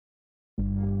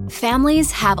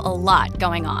Families have a lot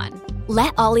going on.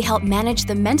 Let Ollie help manage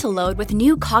the mental load with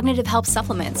new cognitive help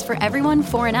supplements for everyone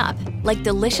 4 and up, like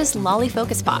delicious Lolly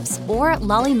Focus Pops or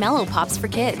Lolly Mellow Pops for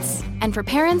kids. And for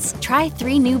parents, try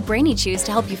 3 new Brainy Chews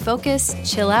to help you focus,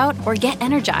 chill out, or get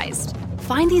energized.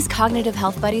 Find these cognitive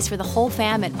health buddies for the whole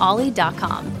fam at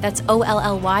ollie.com. That's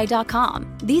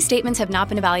OLLY.com. These statements have not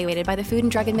been evaluated by the Food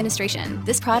and Drug Administration.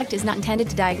 This product is not intended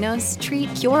to diagnose,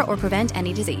 treat, cure, or prevent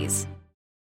any disease.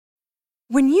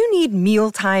 When you need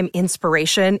mealtime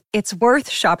inspiration, it's worth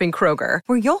shopping Kroger,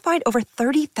 where you'll find over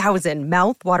 30,000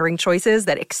 mouth-watering choices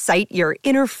that excite your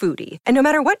inner foodie. And no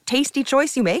matter what tasty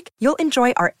choice you make, you'll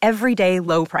enjoy our everyday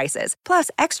low prices, plus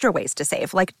extra ways to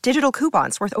save, like digital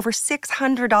coupons worth over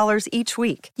 $600 each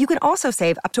week. You can also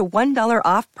save up to $1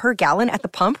 off per gallon at the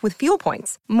pump with fuel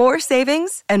points. More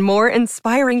savings and more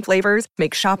inspiring flavors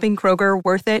make shopping Kroger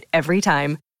worth it every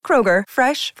time. Kroger,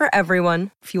 fresh for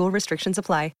everyone. Fuel restrictions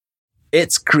apply.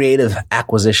 It's Creative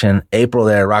Acquisition April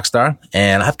there, Rockstar,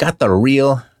 and I've got the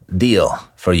real deal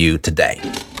for you today.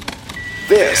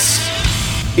 This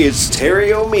is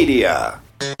Terrio Media.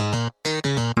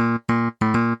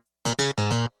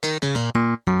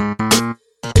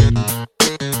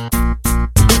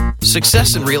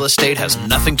 Success in real estate has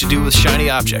nothing to do with shiny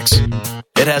objects.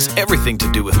 It has everything to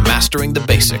do with mastering the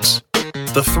basics.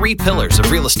 The 3 pillars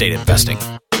of real estate investing: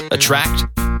 attract,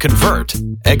 convert,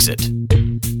 exit.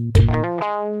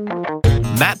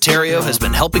 Matt Terrio has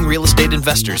been helping real estate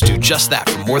investors do just that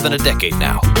for more than a decade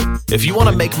now. If you want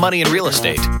to make money in real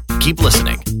estate, keep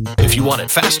listening. If you want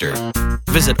it faster,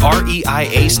 visit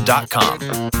reiace.com.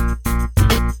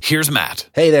 Here's Matt.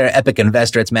 Hey there, Epic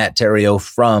Investor. It's Matt Terrio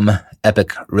from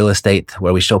Epic Real Estate,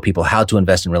 where we show people how to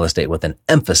invest in real estate with an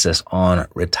emphasis on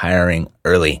retiring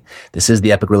early. This is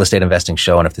the Epic Real Estate Investing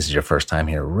Show, and if this is your first time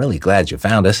here, really glad you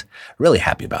found us. Really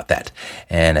happy about that.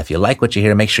 And if you like what you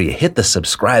hear, make sure you hit the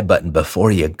subscribe button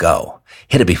before you go.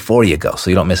 Hit it before you go so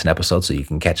you don't miss an episode, so you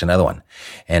can catch another one.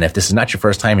 And if this is not your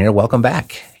first time here, welcome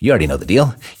back. You already know the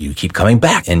deal. You keep coming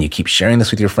back and you keep sharing this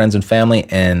with your friends and family.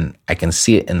 And I can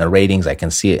see it in the ratings. I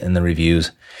can see it in the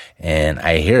reviews, and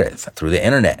I hear it through the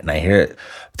internet, and I hear it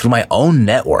through my own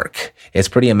network. It's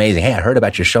pretty amazing. Hey, I heard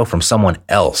about your show from someone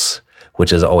else,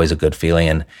 which is always a good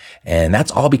feeling. And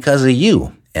that's all because of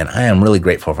you. And I am really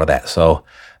grateful for that. So,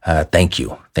 thank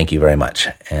you. Thank you very much.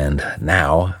 And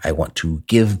now I want to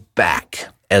give back,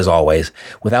 as always,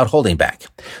 without holding back.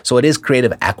 So it is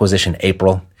Creative Acquisition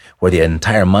April, where the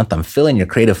entire month I'm filling your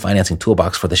creative financing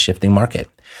toolbox for the shifting market,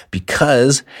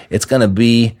 because it's going to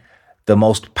be the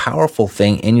most powerful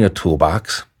thing in your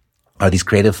toolbox are these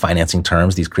creative financing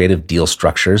terms, these creative deal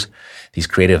structures, these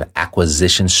creative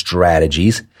acquisition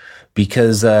strategies,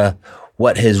 because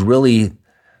what has really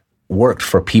worked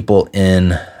for people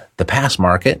in the past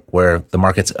market, where the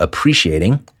market's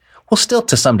appreciating, will still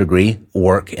to some degree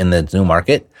work in the new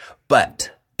market.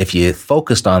 But if you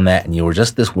focused on that and you were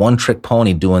just this one-trick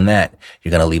pony doing that,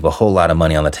 you're going to leave a whole lot of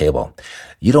money on the table.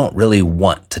 You don't really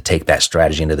want to take that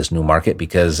strategy into this new market,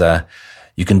 because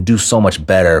you can do so much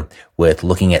better with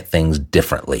looking at things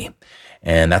differently.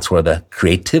 And that's where the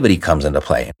creativity comes into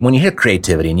play. When you hear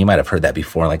creativity, and you might have heard that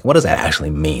before, like, what does that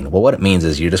actually mean? Well, what it means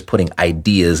is you're just putting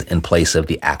ideas in place of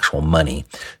the actual money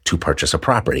to purchase a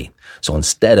property. So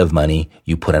instead of money,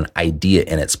 you put an idea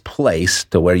in its place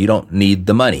to where you don't need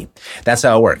the money. That's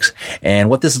how it works. And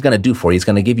what this is going to do for you is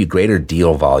going to give you greater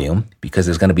deal volume, because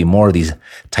there's going to be more of these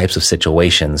types of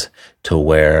situations to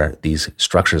where these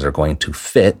structures are going to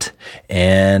fit,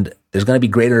 and there's going to be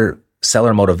greater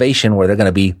seller motivation where they're going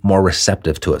to be more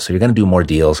receptive to it. So you're going to do more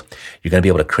deals. You're going to be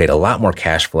able to create a lot more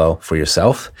cash flow for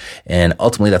yourself. And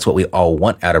ultimately, that's what we all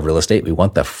want out of real estate. We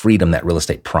want the freedom that real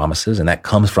estate promises, and that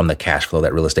comes from the cash flow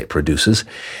that real estate produces.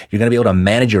 You're going to be able to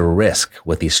manage your risk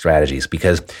with these strategies,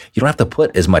 because you don't have to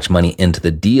put as much money into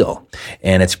the deal.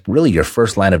 And it's really your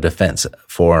first line of defense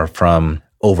from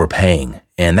overpaying.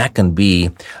 And that can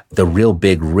be the real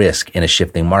big risk in a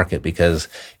shifting market, because,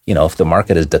 if the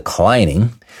market is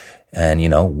declining, and,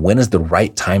 when is the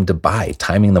right time to buy?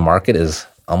 Timing the market is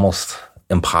almost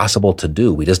impossible to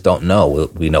do. We just don't know.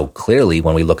 We know clearly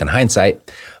when we look in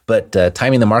hindsight, but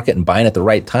timing the market and buying at the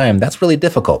right time, that's really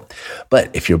difficult.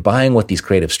 But if you're buying with these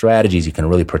creative strategies, you can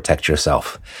really protect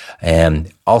yourself.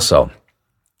 And also,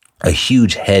 a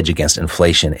huge hedge against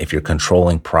inflation if you're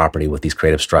controlling property with these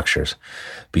creative structures,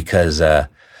 because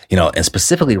and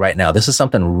specifically right now, this is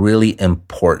something really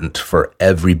important for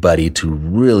everybody to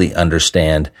really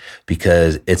understand,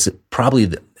 because it's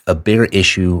probably a bigger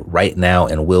issue right now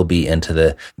and will be into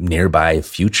the nearby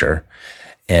future,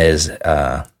 is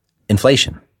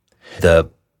inflation. The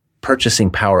purchasing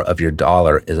power of your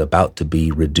dollar is about to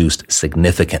be reduced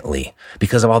significantly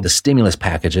because of all the stimulus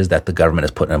packages that the government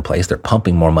is putting in place. They're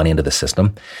pumping more money into the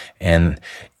system, and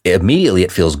immediately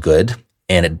it feels good,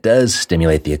 and it does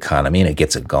stimulate the economy and it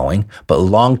gets it going. But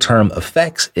long-term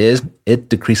effects is it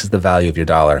decreases the value of your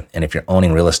dollar. And if you're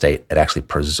owning real estate, it actually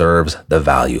preserves the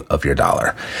value of your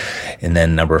dollar. And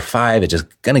then number 5, it's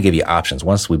just going to give you options.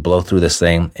 Once we blow through this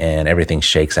thing and everything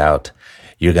shakes out,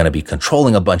 you're going to be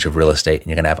controlling a bunch of real estate, and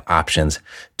you're going to have options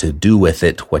to do with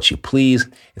it what you please.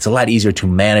 It's a lot easier to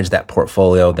manage that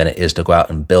portfolio than it is to go out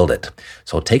and build it.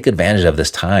 So take advantage of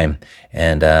this time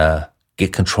and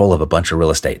get control of a bunch of real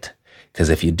estate. Because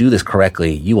if you do this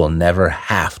correctly, you will never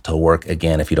have to work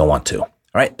again if you don't want to. All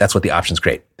right? That's what the options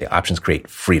create. The options create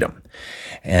freedom.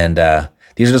 And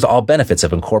these are just all benefits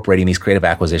of incorporating these creative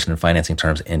acquisition and financing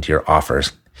terms into your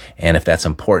offers. And if that's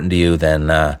important to you, then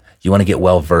you want to get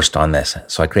well versed on this.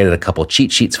 So I created a couple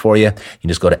cheat sheets for you. You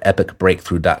just go to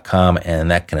epicbreakthrough.com, and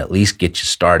that can at least get you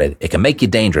started. It can make you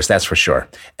dangerous, that's for sure.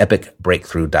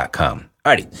 epicbreakthrough.com.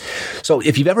 All righty. So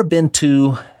if you've ever been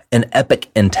to an Epic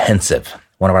Intensive,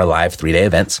 one of our live 3-day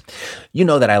events, you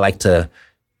know that I like to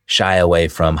shy away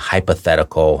from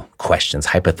hypothetical questions,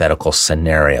 hypothetical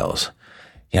scenarios.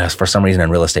 You know, for some reason in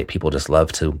real estate, people just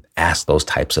love to ask those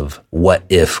types of what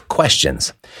if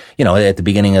questions. You know, at the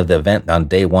beginning of the event on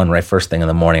day 1, right first thing in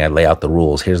the morning, I lay out the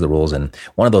rules. Here's the rules. And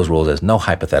one of those rules is no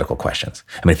hypothetical questions.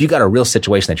 I mean, if you got a real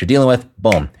situation that you're dealing with,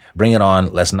 boom, bring it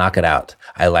on. Let's knock it out.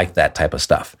 I like that type of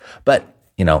stuff. But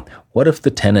you know, what if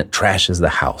the tenant trashes the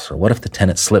house? Or what if the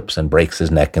tenant slips and breaks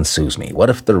his neck and sues me? What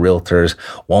if the realtors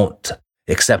won't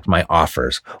accept my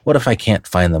offers? What if I can't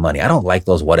find the money? I don't like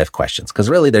those what if questions because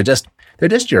really they're just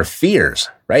your fears,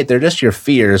 right? They're just your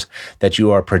fears that you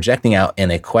are projecting out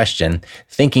in a question,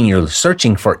 thinking you're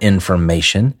searching for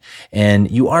information,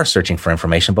 and you are searching for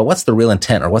information, but what's the real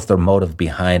intent or what's the motive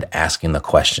behind asking the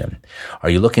question? Are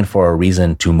you looking for a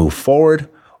reason to move forward,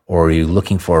 or are you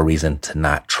looking for a reason to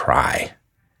not try?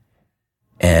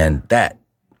 And that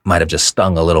might have just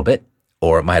stung a little bit,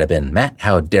 or it might have been, Matt,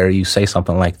 how dare you say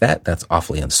something like that? That's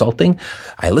awfully insulting.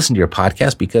 I listen to your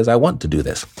podcast because I want to do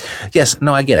this. Yes,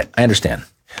 no, I get it. I understand.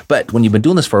 But when you've been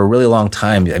doing this for a really long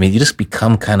time, I mean, you just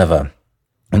become kind of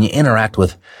when you interact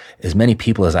with as many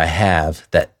people as I have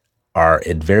that are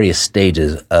at various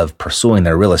stages of pursuing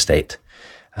their real estate,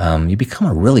 you become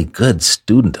a really good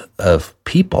student of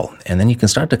people. And then you can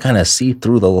start to kind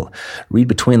of read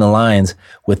between the lines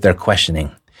with their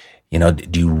questioning. You know,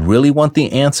 do you really want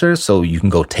the answer so you can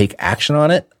go take action on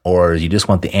it? Or you just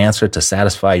want the answer to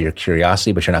satisfy your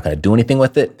curiosity, but you're not going to do anything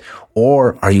with it?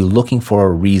 Or are you looking for a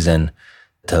reason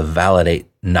to validate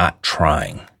not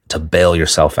trying, to bail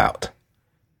yourself out?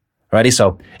 Alrighty.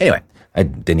 So anyway, I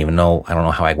don't know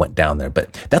how I went down there,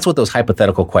 but that's what those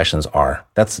hypothetical questions are.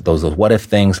 That's those what if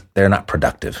things. They're not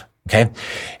productive. Okay.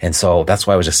 And so that's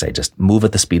why I would just say, just move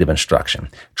at the speed of instruction.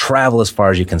 Travel as far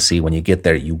as you can see. When you get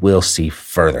there, you will see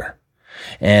further.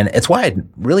 And it's why I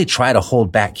really try to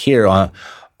hold back here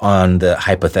on the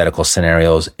hypothetical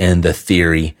scenarios and the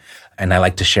theory. And I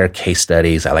like to share case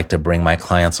studies. I like to bring my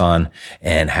clients on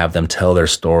and have them tell their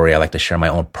story. I like to share my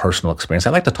own personal experience.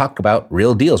 I like to talk about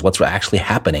real deals. What's actually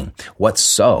happening? What's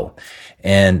so?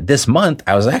 And this month,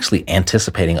 I was actually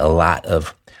anticipating a lot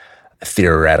of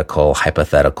theoretical,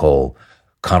 hypothetical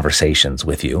conversations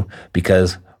with you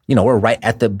because, you know, we're right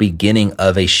at the beginning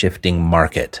of a shifting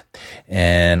market.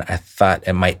 And I thought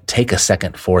it might take a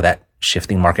second for that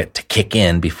shifting market to kick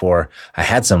in before I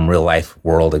had some real life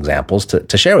world examples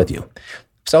to share with you.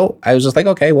 So I was just like,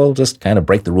 okay, we'll just kind of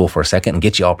break the rule for a second and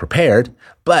get you all prepared.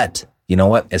 But you know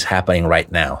what is happening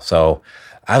right now? So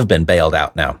I've been bailed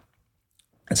out now.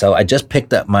 And so I just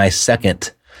picked up my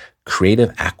second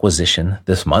creative acquisition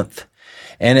this month.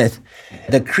 And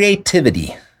the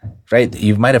creativity, right?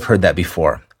 You might have heard that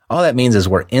before. All that means is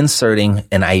we're inserting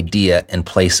an idea in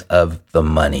place of the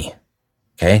money.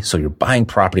 Okay. So you're buying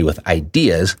property with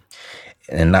ideas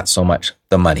and not so much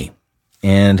the money.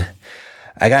 And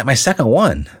I got my second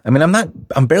one. I mean,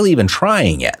 I'm barely even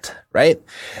trying yet. Right.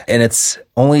 And it's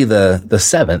only the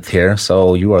 7th here.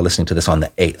 So you are listening to this on the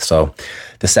 8th. So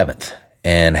the 7th.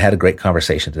 And I had a great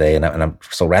conversation today.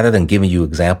 So rather than giving you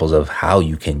examples of how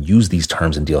you can use these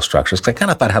terms in deal structures, because I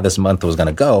kind of thought how this month was going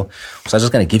to go. So I was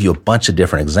just going to give you a bunch of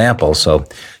different examples. So,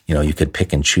 you know, you could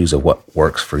pick and choose of what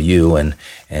works for you and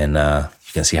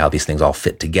you can see how these things all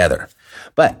fit together.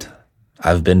 But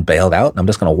I've been bailed out, and I'm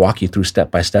just going to walk you through step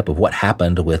by step of what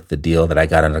happened with the deal that I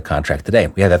got under contract today.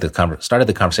 We had started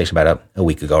the conversation about a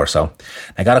week ago or so.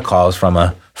 I got a call. It was from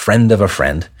a friend of a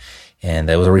friend, and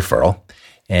it was a referral.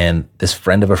 And this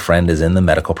friend of a friend is in the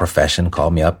medical profession,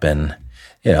 called me up and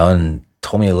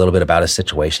told me a little bit about his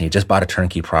situation. He just bought a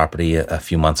turnkey property a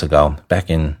few months ago, back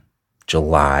in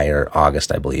July or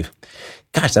August, I believe.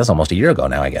 Gosh, that's almost a year ago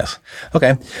now, I guess.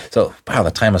 Okay. So, wow,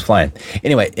 the time is flying.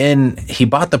 Anyway, he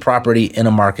bought the property in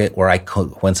a market where I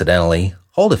coincidentally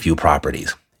hold a few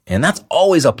properties. And that's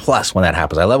always a plus when that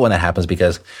happens. I love when that happens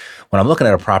because when I'm looking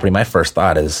at a property, my first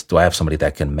thought is, do I have somebody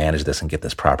that can manage this and get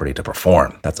this property to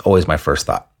perform? That's always my first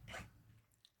thought.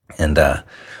 And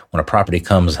when a property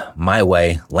comes my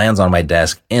way, lands on my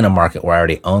desk in a market where I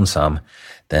already own some,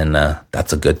 then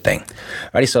that's a good thing.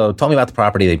 Alrighty, so told me about the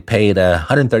property. They paid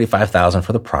 $135,000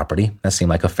 for the property. That seemed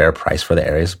like a fair price for the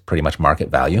area. It's pretty much market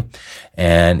value.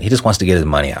 And he just wants to get his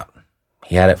money out.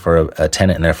 He had it for a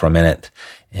tenant in there for a minute,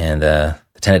 and the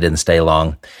tenant didn't stay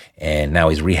long, and now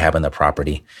he's rehabbing the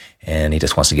property, and he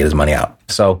just wants to get his money out.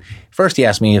 So first he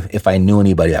asked me if I knew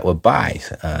anybody that would buy.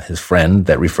 His friend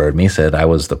that referred me said I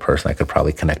was the person I could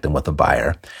probably connect him with a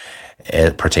buyer,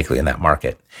 particularly in that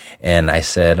market. And I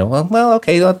said, well,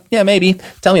 okay, yeah, maybe.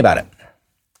 Tell me about it.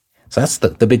 So that's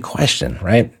the big question,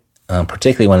 right?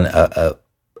 Particularly when a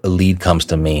lead comes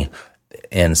to me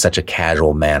in such a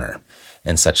casual manner,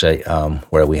 in such a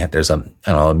where there's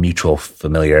a mutual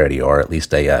familiarity, or at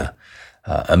least a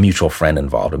mutual friend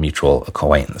involved, a mutual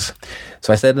acquaintance.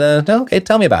 So I said, okay,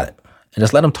 tell me about it, and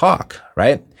just let them talk,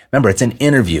 right? Remember, it's an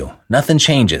interview. Nothing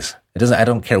changes. I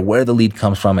don't care where the lead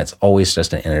comes from. It's always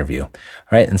just an interview,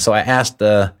 right? And so I asked,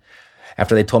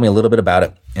 after they told me a little bit about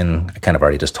it, and I kind of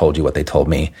already just told you what they told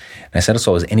me. And I said,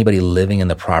 so is anybody living in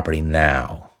the property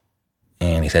now?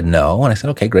 And he said, no. And I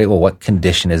said, okay, great. Well, what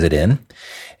condition is it in?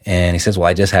 And he says, well,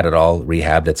 I just had it all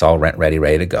rehabbed. It's all rent ready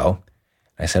to go.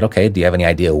 I said, okay, do you have any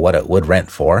idea what it would rent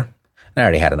for? And I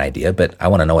already had an idea, but I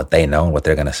want to know what they know and what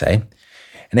they're going to say.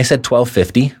 And they said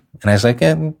 $1,250. And I was like,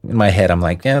 in my head, I'm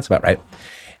like, yeah, that's about right.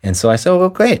 And so I said, well,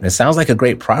 great. It sounds like a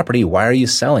great property. Why are you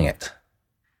selling it?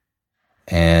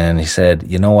 And he said,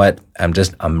 you know what?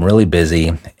 I'm really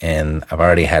busy, and I've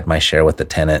already had my share with the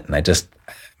tenant, and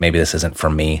maybe this isn't for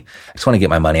me. I just want to get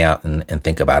my money out and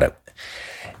think about it.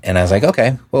 And I was like,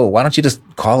 okay, well, why don't you just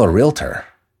call a realtor?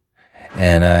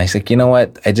 And he's like, you know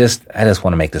what? I just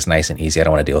want to make this nice and easy. I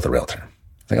don't want to deal with a realtor.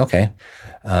 I was like, okay.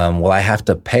 Well, I have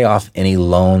to pay off any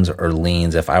loans or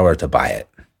liens if I were to buy it.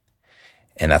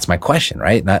 And that's my question,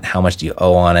 right? Not how much do you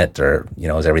owe on it, or,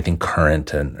 is everything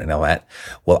current and all that.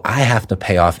 Well, I have to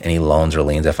pay off any loans or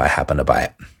liens if I happen to buy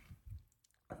it.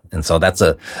 And so that's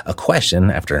a question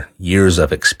after years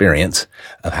of experience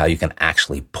of how you can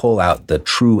actually pull out the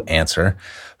true answer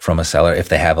from a seller if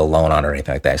they have a loan on or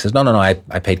anything like that. He says, no, I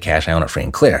paid cash. I own it free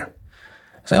and clear.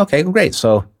 I say, okay, great.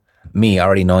 So me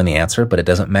already knowing the answer, but it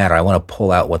doesn't matter. I want to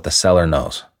pull out what the seller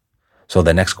knows. So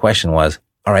the next question was,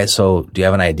 all right, so do you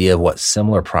have an idea of what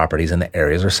similar properties in the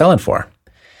areas are selling for?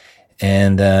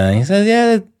 And he said,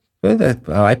 yeah,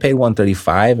 I paid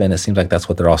 $135, and it seems like that's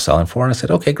what they're all selling for. And I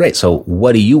said, okay, great. So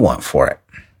what do you want for it?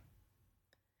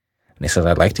 And he said,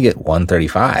 I'd like to get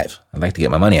 $135. I'd like to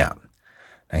get my money out.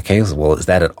 Okay, well, is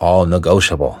that at all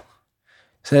negotiable?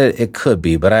 I said, it could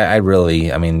be, but I really,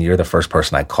 you're the first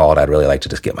person I called. I'd really like to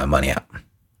just get my money out.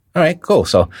 All right, cool.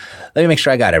 So let me make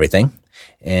sure I got everything.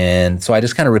 And so I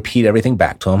just kind of repeat everything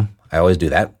back to them. I always do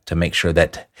that to make sure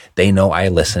that they know I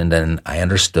listened and I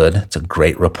understood. It's a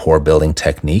great rapport building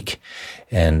technique.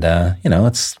 And,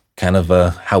 it's kind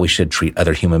of how we should treat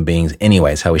other human beings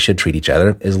anyways. How we should treat each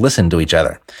other is listen to each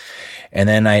other. And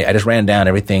then I just ran down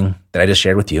everything that I just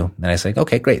shared with you. And I was like,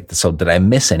 okay, great. So did I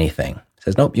miss anything? He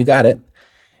says, nope, you got it.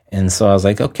 And so I was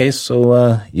like, okay,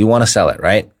 so you want to sell it,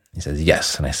 right? He says,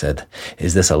 yes. And I said,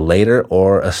 is this a later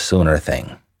or a sooner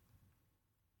thing?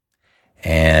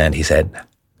 And he said,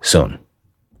 soon.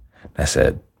 I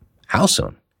said, how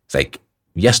soon? It's like,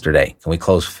 yesterday. Can we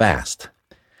close fast?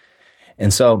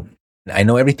 And so I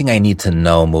know everything I need to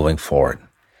know moving forward.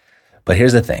 But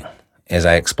here's the thing, as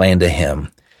I explained to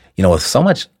him, with so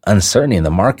much uncertainty in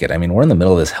the market, we're in the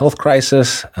middle of this health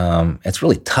crisis. It's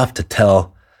really tough to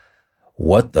tell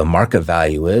what the market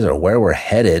value is or where we're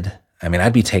headed.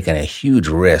 I'd be taking a huge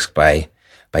risk by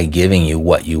giving you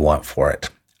what you want for it.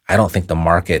 I don't think the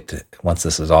market, once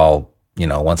this is all,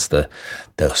 once the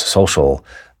social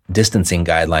distancing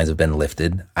guidelines have been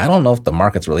lifted, I don't know if the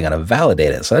market's really going to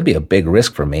validate it. So that'd be a big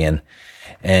risk for me.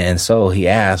 And so he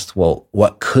asked, well,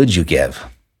 what could you give?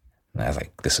 And I was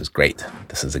like, this is great.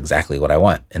 This is exactly what I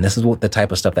want. And this is the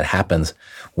type of stuff that happens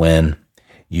when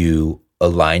you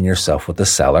align yourself with the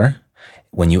seller,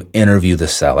 when you interview the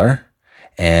seller,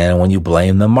 and when you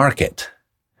blame the market,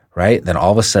 right? Then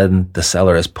all of a sudden the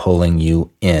seller is pulling you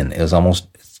in. It was almost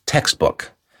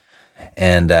textbook.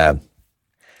 And I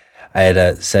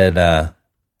had said,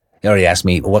 he already asked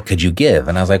me, what could you give?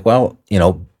 And I was like, well,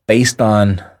 based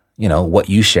on, what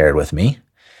you shared with me.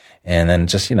 And then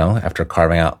just, after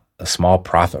carving out a small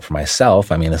profit for myself,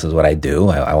 this is what I do.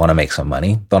 I want to make some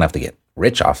money. Don't have to get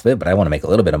rich off of it, but I want to make a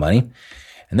little bit of money.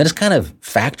 And then just kind of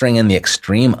factoring in the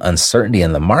extreme uncertainty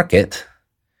in the market,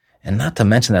 and not to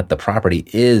mention that the property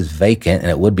is vacant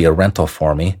and it would be a rental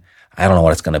for me. I don't know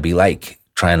what it's going to be like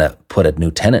trying to put a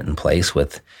new tenant in place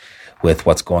with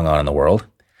what's going on in the world.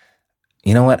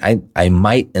 You know what? I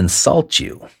might insult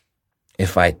you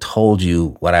if I told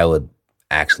you what I would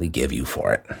actually give you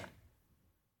for it.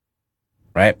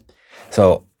 Right?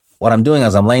 So what I'm doing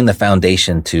is I'm laying the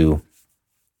foundation to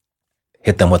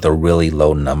hit them with a really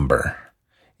low number.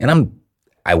 And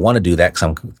I want to do that because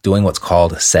I'm doing what's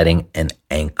called setting an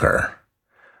anchor,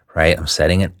 right? I'm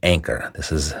setting an anchor.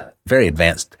 This is very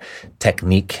advanced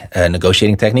technique,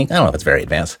 negotiating technique. I don't know if it's very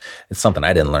advanced. It's something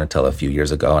I didn't learn until a few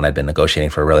years ago, and I'd been negotiating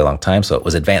for a really long time. So it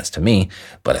was advanced to me,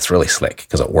 but it's really slick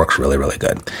because it works really, really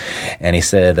good. And he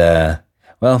said,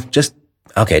 well, just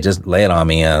lay it on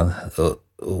me.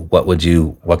 What could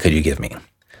you give me? And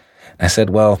I said,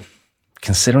 well,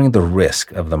 considering the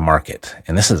risk of the market,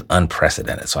 and this is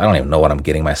unprecedented, so I don't even know what I'm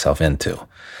getting myself into,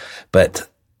 but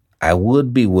I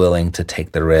would be willing to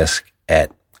take the risk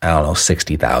at,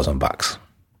 $60,000.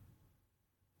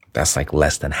 That's like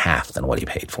less than half than what he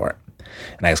paid for it.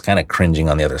 And I was kind of cringing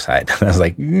on the other side. I was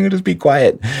like, just be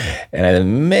quiet. And I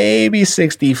then maybe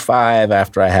 65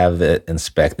 after I have it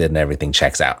inspected and everything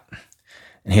checks out.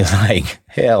 And he was like,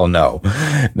 hell no,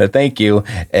 thank you.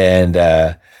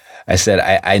 And, I said,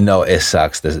 I know it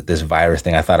sucks, this virus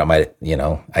thing. I thought it might,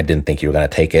 I didn't think you were going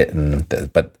to take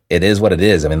it. But it is what it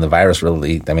is. The virus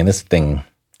really, this thing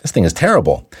is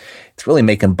terrible. It's really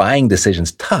making buying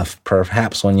decisions tough.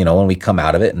 Perhaps when we come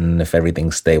out of it and if everything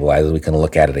stabilizes, we can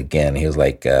look at it again. He was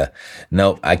like,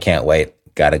 nope, I can't wait.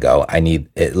 Gotta go. I need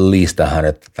at least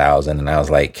 100,000. And I was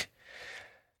like,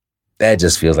 that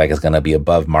just feels like it's going to be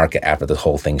above market after this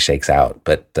whole thing shakes out.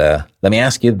 But let me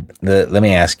ask you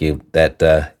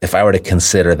that if I were to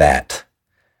consider that,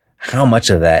 how much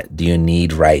of that do you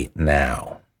need right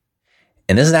now?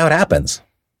 And this is how it happens.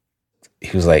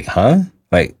 He was like, huh?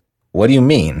 Like, what do you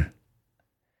mean?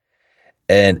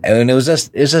 And it was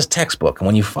just textbook. And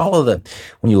when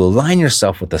you align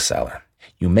yourself with the seller,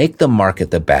 you make the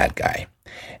market the bad guy.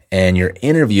 And you're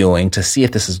interviewing to see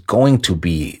if this is going to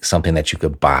be something that you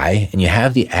could buy, and you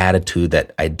have the attitude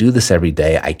that I do this every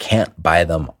day, I can't buy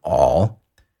them all.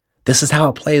 This is how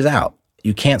it plays out.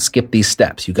 You can't skip these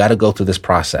steps. You got to go through this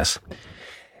process.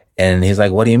 And he's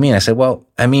like, what do you mean? I said, well,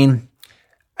 I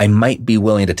might be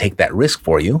willing to take that risk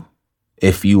for you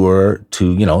if you were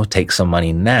to, take some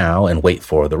money now and wait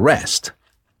for the rest.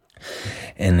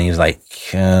 And he was like,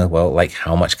 well, like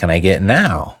how much can I get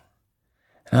now?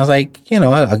 And I was like,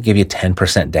 I'll give you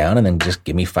 10% down and then just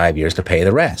give me 5 years to pay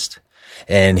the rest.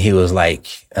 And he was like,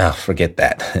 oh, forget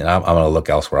that. And I'm going to look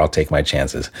elsewhere. I'll take my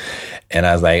chances. And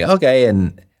I was like, okay.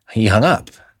 And he hung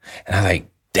up. And I was like,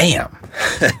 damn.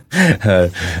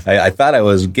 I thought I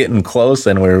was getting close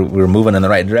and we were moving in the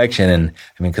right direction. And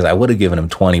because I would have given him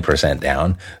 20%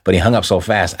 down, but he hung up so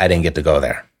fast, I didn't get to go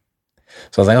there.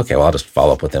 So I was like, okay, well, I'll just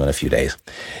follow up with them in a few days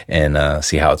and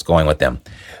see how it's going with them.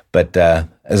 But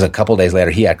as a couple of days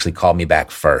later, he actually called me back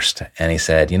first. And he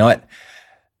said, you know what?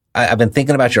 I've been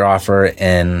thinking about your offer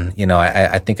and,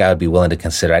 I think I would be willing to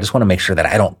consider. I just want to make sure that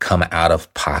I don't come out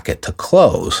of pocket to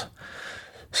close.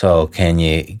 So can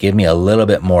you give me a little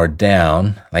bit more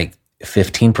down? Like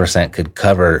 15% could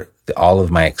cover all of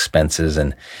my expenses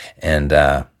and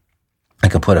I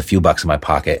could put a few bucks in my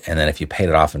pocket. And then if you paid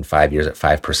it off in 5 years at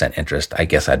 5% interest, I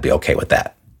guess I'd be okay with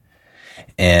that.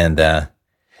 And,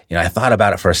 I thought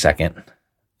about it for a second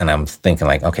and I'm thinking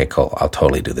like, okay, cool. I'll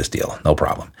totally do this deal. No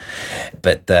problem.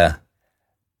 But,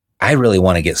 I really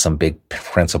want to get some big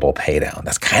principal pay down.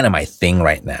 That's kind of my thing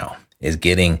right now, is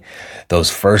getting those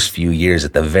first few years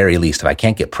at the very least. If I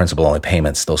can't get principal only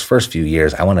payments, those first few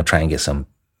years, I want to try and get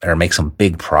make some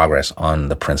big progress on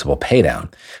the principal pay down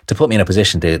to put me in a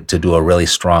position to do a really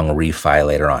strong refi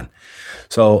later on.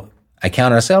 So I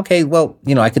counter and say, okay, well,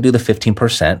 I could do the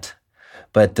 15%,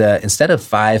 but instead of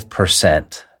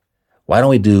 5%, why don't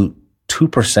we do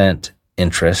 2%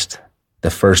 interest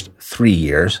the first 3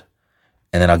 years?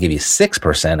 And then I'll give you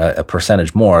 6%, a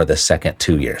percentage more the second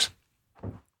 2 years.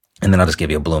 And then I'll just give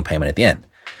you a balloon payment at the end.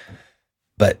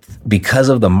 But because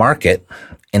of the market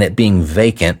and it being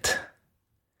vacant,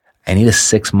 I need a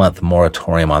 6-month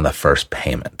moratorium on the first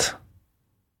payment.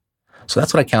 So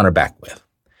that's what I counter back with.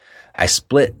 I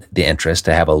split the interest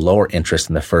to have a lower interest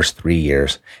in the first 3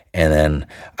 years. And then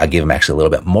I give him actually a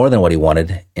little bit more than what he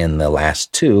wanted in the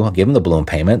last 2. I'll give him the balloon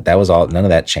payment. That was all, none of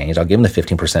that changed. I'll give him the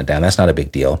 15% down. That's not a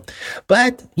big deal.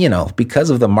 But, because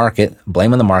of the market,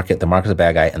 blaming the market's a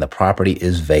bad guy, and the property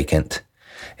is vacant.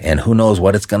 And who knows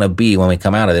what it's going to be when we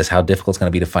come out of this, how difficult it's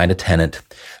going to be to find a tenant.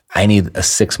 I need a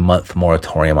 6-month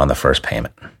moratorium on the first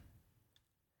payment.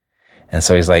 And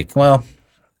so he's like, well,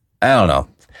 I don't know.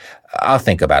 I'll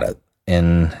think about it.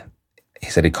 And he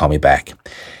said he'd call me back.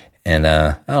 And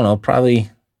I don't know, probably a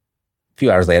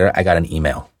few hours later, I got an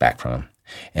email back from him.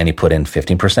 And he put in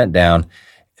 15% down,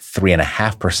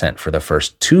 3.5% for the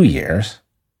first 2 years,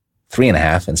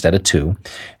 3.5 instead of 2.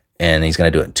 And he's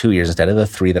going to do it in 2 years instead of the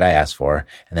 3 that I asked for.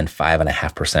 And then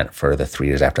 5.5% for the 3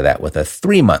 years after that with a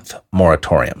 3-month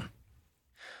moratorium.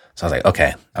 So I was like,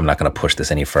 okay, I'm not going to push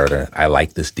this any further. I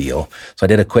like this deal. So I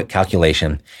did a quick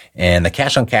calculation, and the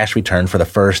cash on cash return for the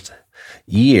first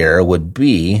year would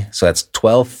be, so that's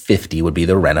 $1,250 would be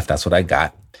the rent if that's what I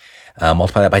got.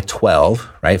 Multiply that by 12,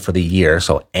 right, for the year.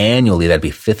 So annually, that'd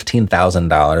be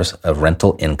 $15,000 of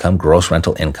rental income, gross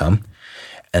rental income.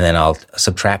 And then I'll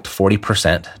subtract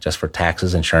 40% just for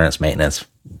taxes, insurance, maintenance,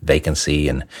 vacancy,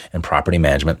 and property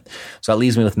management. So that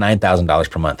leaves me with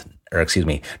 $9,000 per month.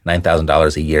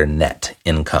 $9,000 a year net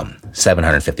income,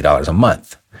 $750 a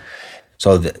month.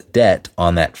 So the debt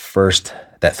on that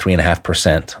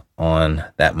 3.5% on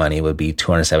that money would be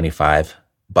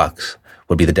 $275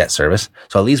 would be the debt service.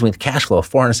 So it leaves me with cash flow of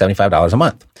 $475 a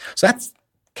month. So that's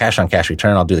cash on cash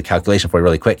return. I'll do the calculation for you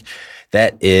really quick.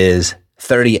 That is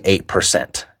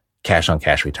 38% cash on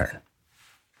cash return.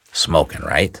 Smoking,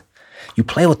 right? You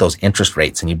play with those interest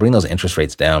rates and you bring those interest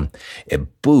rates down,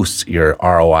 it boosts your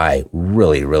ROI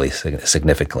really, really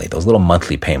significantly. Those little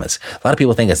monthly payments. A lot of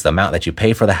people think it's the amount that you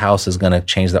pay for the house is going to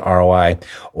change the ROI,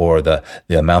 or the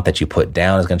amount that you put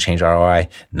down is going to change ROI.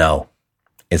 No,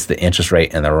 it's the interest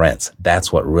rate and the rents.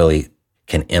 That's what really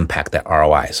can impact that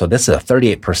ROI. So this is a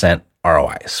 38%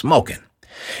 ROI, smoking.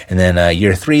 And then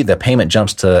year 3, the payment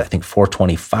jumps to, I think,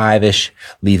 $425-ish,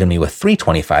 leaving me with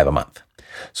 $325 a month.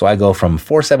 So I go from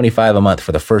 $475 a month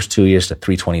for the first 2 years to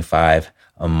 $325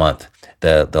 a month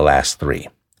the last 3.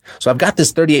 So I've got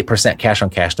this 38% cash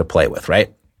on cash to play with,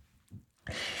 right?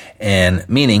 And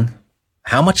meaning,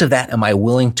 how much of that am I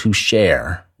willing to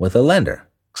share with a lender?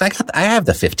 Because I have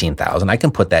the $15,000, I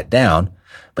can put that down.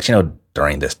 But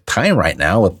during this time right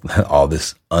now with all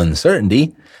this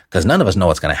uncertainty, because none of us know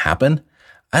what's going to happen,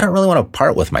 I don't really want to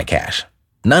part with my cash.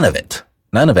 None of it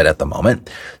at the moment.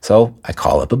 So I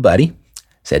call up a buddy.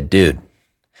 Said, dude,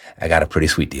 I got a pretty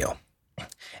sweet deal,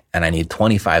 and I need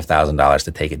 $25,000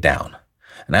 to take it down.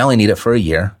 And I only need it for a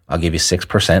year. I'll give you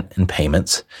 6% in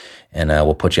payments, and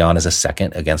we'll put you on as a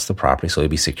second against the property, so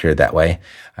you'll be secured that way.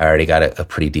 I already got a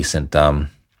pretty decent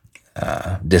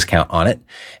discount on it,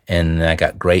 and I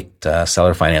got great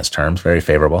seller finance terms, very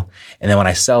favorable. And then when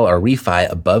I sell or refi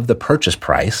above the purchase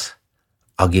price,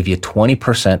 I'll give you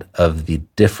 20% of the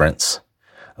difference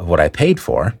of what I paid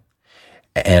for,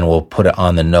 and we'll put it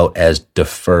on the note as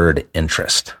deferred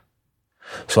interest.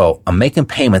 So I'm making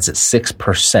payments at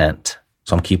 6%,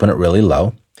 so I'm keeping it really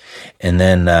low. And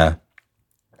then I'm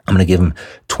going to give them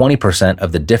 20%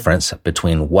 of the difference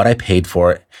between what I paid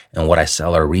for it and what I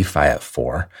sell or refi it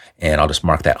for. And I'll just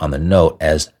mark that on the note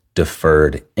as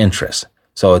deferred interest.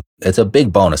 So it's a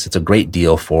big bonus. It's a great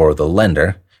deal for the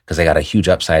lender because they got a huge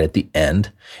upside at the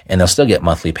end, and they'll still get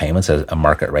monthly payments at a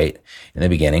market rate in the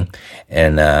beginning.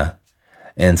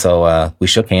 And so we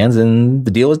shook hands and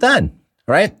the deal was done,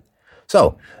 right?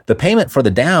 So the payment for the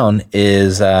down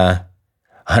is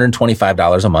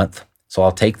 $125 a month. So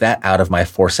I'll take that out of my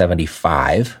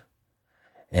 $475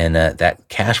 and that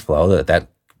cash flow, that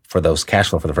for those cash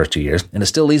flow for the first 2 years, and it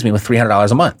still leaves me with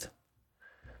 $300 a month.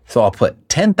 So I'll put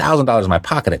 $10,000 in my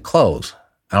pocket at close.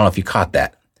 I don't know if you caught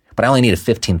that, but I only needed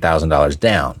 $15,000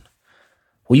 down.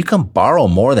 Well, you can borrow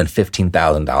more than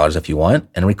 $15,000 if you want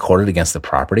and record it against the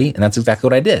property. And that's exactly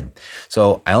what I did.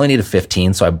 So I only needed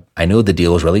 15. So I knew the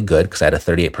deal was really good because I had a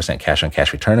 38% cash on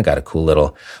cash return. I got a cool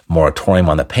little moratorium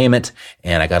on the payment,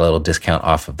 and I got a little discount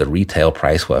off of the retail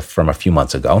price from a few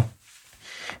months ago.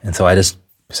 And so I just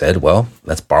said, well,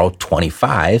 let's borrow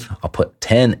 25. I'll put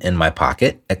 10 in my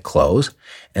pocket at close,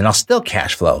 and I'll still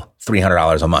cash flow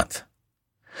 $300 a month.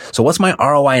 So what's my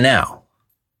ROI now?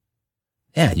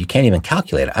 Yeah, you can't even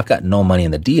calculate it. I've got no money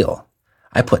in the deal.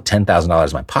 I put $10,000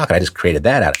 in my pocket. I just created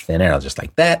that out of thin air, just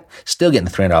like that. Still getting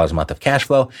the $300 a month of cash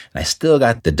flow. And I still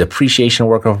got the depreciation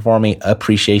working for me,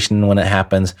 appreciation when it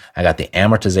happens. I got the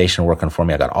amortization working for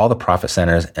me. I got all the profit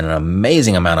centers and an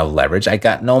amazing amount of leverage. I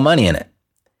got no money in it.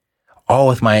 All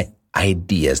with my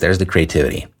ideas. There's the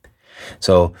creativity.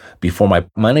 So before my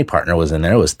money partner was in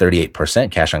there, it was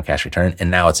 38% cash on cash return,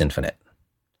 and now it's infinite.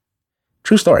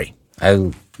 True story.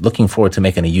 I'm looking forward to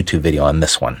making a YouTube video on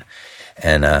this one.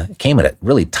 And it came at a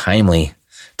really timely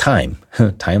time.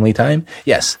 Timely time?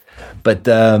 Yes. But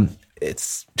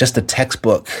it's just a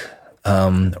textbook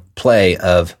play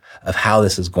of how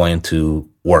this is going to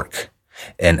work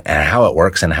and how it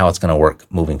works and how it's going to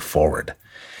work moving forward.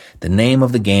 The name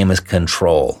of the game is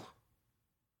control.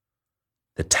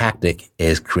 The tactic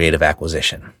is creative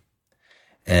acquisition.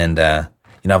 And,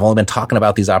 I've only been talking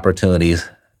about these opportunities.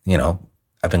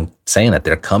 I've been saying that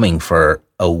they're coming for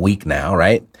a week now,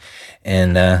 right?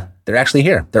 And they're actually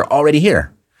here. They're already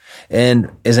here.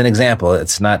 And as an example,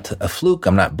 it's not a fluke.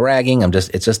 I'm not bragging.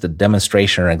 It's just a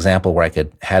demonstration or example where I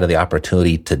could have the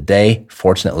opportunity today.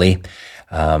 Fortunately,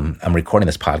 I'm recording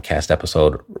this podcast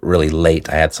episode really late.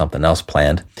 I had something else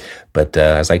planned, but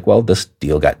I was like, well, this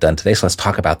deal got done today, so let's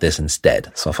talk about this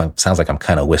instead. So if it sounds like I'm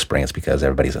kind of whispering, it's because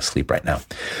everybody's asleep right now.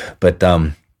 But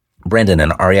Brendan,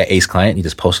 an REI Ace client, he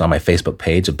just posted on my Facebook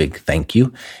page a big thank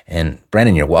you. And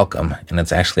Brendan, you're welcome. And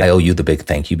it's actually, I owe you the big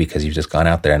thank you because you've just gone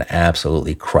out there and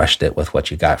absolutely crushed it with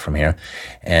what you got from here.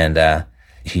 And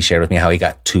he shared with me how he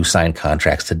got 2 signed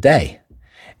contracts today.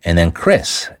 And then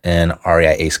Chris, an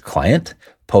REI Ace client,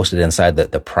 posted inside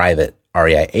the private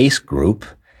REI Ace group.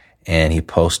 And he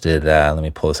posted, let me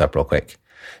pull this up real quick.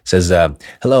 It says,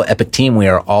 hello, Epic team. We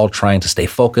are all trying to stay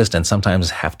focused and sometimes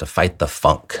have to fight the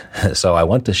funk. So I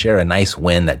want to share a nice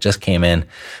win that just came in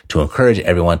to encourage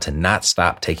everyone to not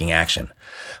stop taking action.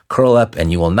 Curl up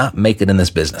and you will not make it in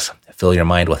this business. Fill your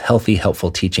mind with healthy,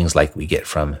 helpful teachings like we get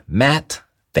from Matt.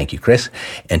 Thank you, Chris.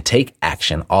 And take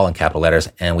action, all in capital letters,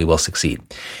 and we will succeed.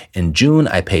 In June,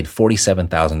 I paid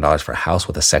 $47,000 for a house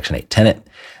with a Section 8 tenant.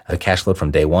 I cash flowed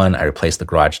from day one. I replaced the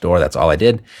garage door. That's all I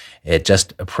did. It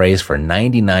just appraised for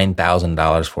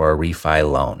 $99,000 for a refi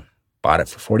loan. Bought it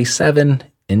for $47,000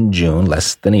 in June,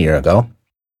 less than a year ago.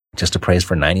 Just appraised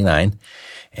for $99,000.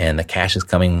 And the cash is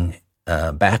coming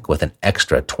back with an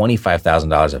extra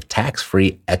 $25,000 of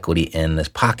tax-free equity in this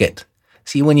pocket.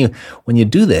 See, when you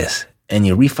do this, and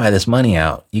you refi this money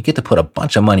out, you get to put a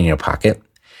bunch of money in your pocket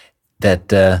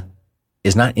that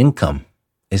is not income.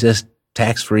 It's just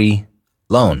tax-free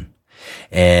loan.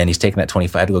 And he's taking that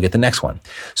 25 to go get the next one.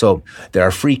 So there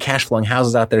are free cash flowing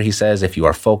houses out there, he says, if you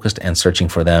are focused and searching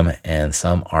for them, and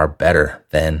some are better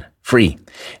than free.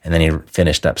 And then he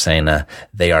finished up saying,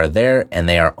 they are there and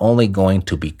they are only going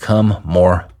to become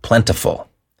more plentiful.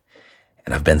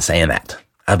 And I've been saying that.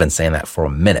 I've been saying that for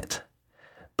a minute.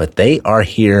 But they are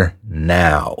here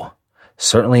now.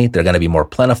 Certainly, they're going to be more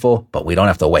plentiful, but we don't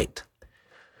have to wait.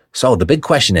 So the big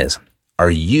question is, are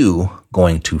you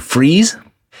going to freeze?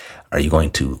 Are you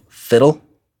going to fiddle?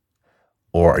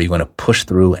 Or are you going to push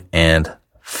through and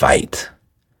fight?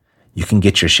 You can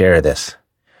get your share of this.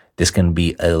 This can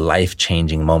be a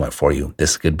life-changing moment for you.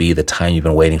 This could be the time you've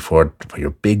been waiting for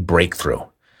your big breakthrough.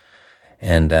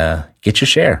 And get your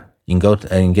share. You can go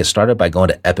and get started by going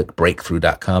to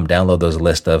epicbreakthrough.com. Download those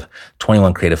list of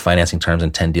 21 creative financing terms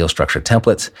and 10 deal structure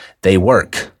templates. They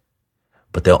work,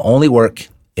 but they'll only work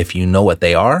if you know what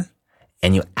they are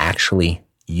and you actually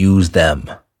use them.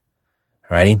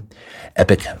 Alrighty?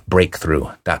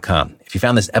 epicbreakthrough.com. If you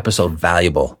found this episode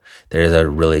valuable, there's a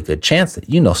really good chance that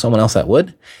you know someone else that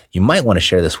would. You might want to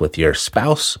share this with your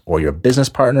spouse or your business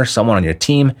partner, someone on your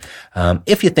team.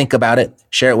 If you think about it,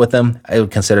 share it with them. I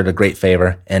would consider it a great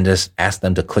favor and just ask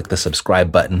them to click the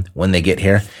subscribe button when they get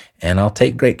here, and I'll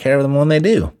take great care of them when they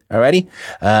do. Alrighty?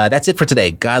 That's it for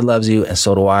today. God loves you, and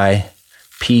so do I.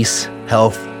 Peace,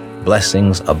 health,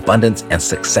 blessings, abundance, and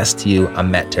success to you.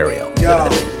 I'm Matt Theriault.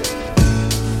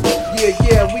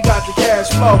 Yeah, we got the cash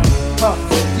flow.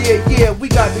 Yeah, we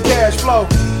got the cash flow.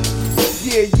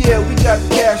 Yeah, we got the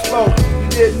cash flow. You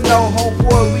didn't know,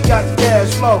 homeboy, we got the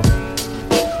cash flow.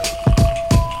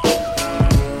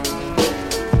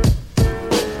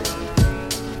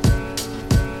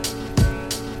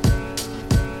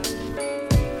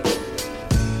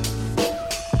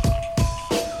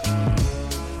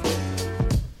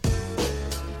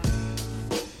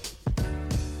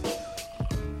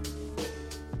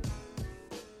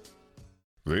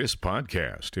 This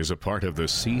podcast is a part of the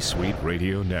C-Suite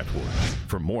Radio Network.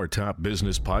 For more top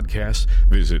business podcasts,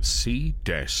 visit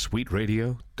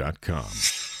c-suiteradio.com.